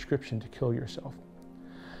 here's your prescription to kill yourself.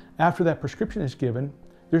 After that prescription is given,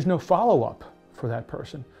 there's no follow-up for that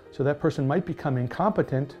person. So that person might become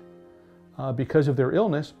incompetent because of their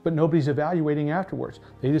illness, but nobody's evaluating afterwards.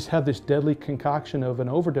 They just have this deadly concoction of an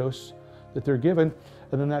overdose that they're given,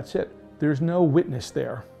 and then that's it. There's no witness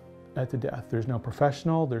there at the death. There's no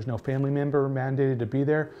professional, there's no family member mandated to be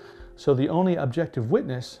there. So the only objective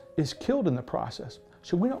witness is killed in the process.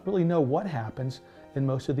 So we don't really know what happens in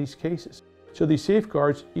most of these cases. So these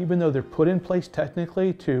safeguards, even though they're put in place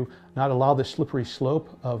technically to not allow the slippery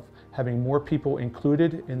slope of having more people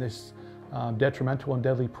included in this detrimental and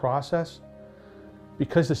deadly process,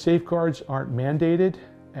 because the safeguards aren't mandated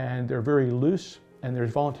and they're very loose and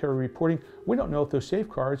there's voluntary reporting, we don't know if those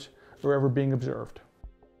safeguards are ever being observed.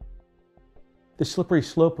 The slippery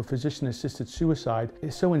slope of physician-assisted suicide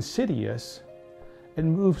is so insidious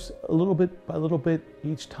and moves a little bit by little bit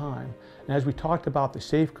each time. And as we talked about the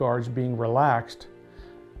safeguards being relaxed,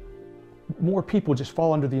 more people just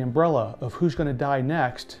fall under the umbrella of who's going to die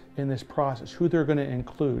next in this process, who they're going to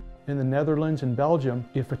include. In the Netherlands and Belgium,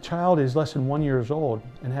 if a child is less than 1 year old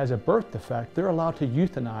and has a birth defect, they're allowed to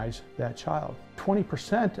euthanize that child.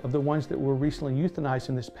 20% of the ones that were recently euthanized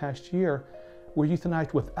in this past year were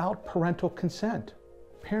euthanized without parental consent.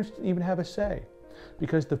 Parents didn't even have a say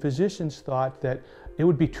because the physicians thought that it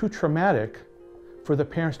would be too traumatic for the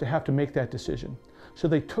parents to have to make that decision. So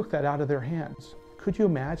they took that out of their hands. Could you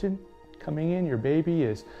imagine coming in, your baby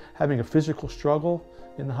is having a physical struggle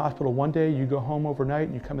in the hospital one day, you go home overnight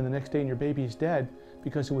and you come in the next day and your baby is dead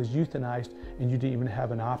because it was euthanized and you didn't even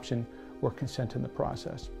have an option or consent in the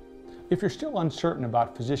process. If you're still uncertain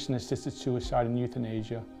about physician-assisted suicide and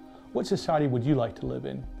euthanasia, what society would you like to live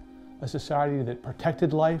in? A society that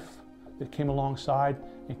protected life, that came alongside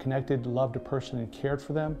and connected, loved a person and cared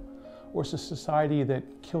for them? Or is a society that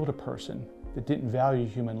killed a person, that didn't value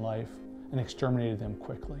human life and exterminated them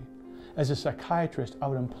quickly? As a psychiatrist, I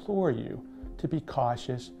would implore you to be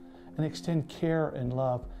cautious and extend care and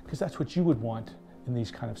love, because that's what you would want in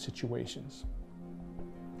these kind of situations.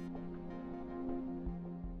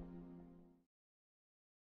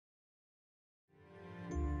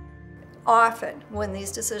 Often, when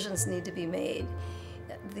these decisions need to be made,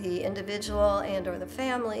 the individual and or the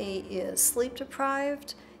family is sleep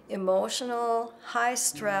deprived, emotional, high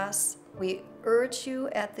stress. We urge you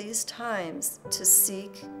at these times to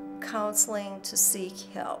seek counseling, to seek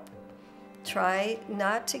help. Try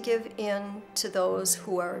not to give in to those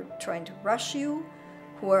who are trying to rush you,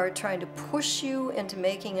 who are trying to push you into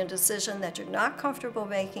making a decision that you're not comfortable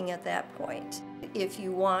making at that point. If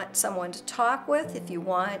you want someone to talk with, if you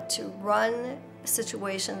want to run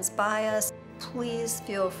situations by us, please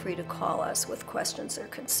feel free to call us with questions or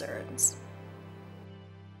concerns.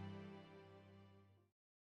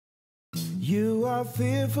 You are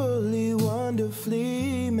fearfully,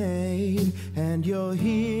 wonderfully made, and you're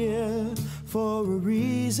here for a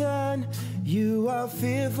reason. You are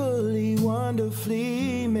fearfully,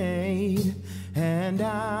 wonderfully made, and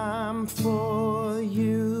I'm for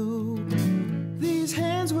you. These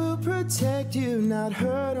hands will protect you, not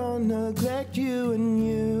hurt or neglect you, and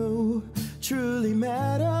you truly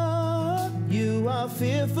matter. You are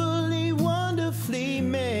fearfully, wonderfully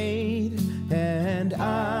made, and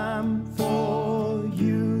I'm for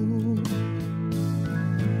you.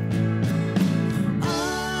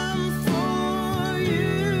 I'm for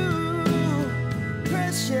you,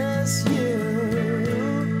 precious you.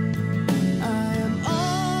 I am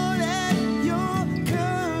all that your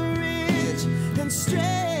courage and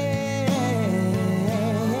strength.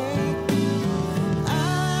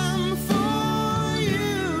 I'm for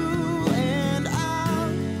you, and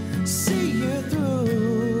I'll see you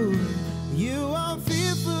through. You are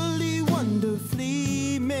fearfully,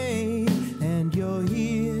 wonderfully made, and you're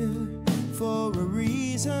here for a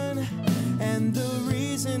reason. And the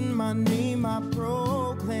reason my name I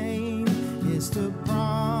proclaim is to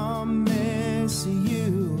promise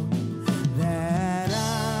you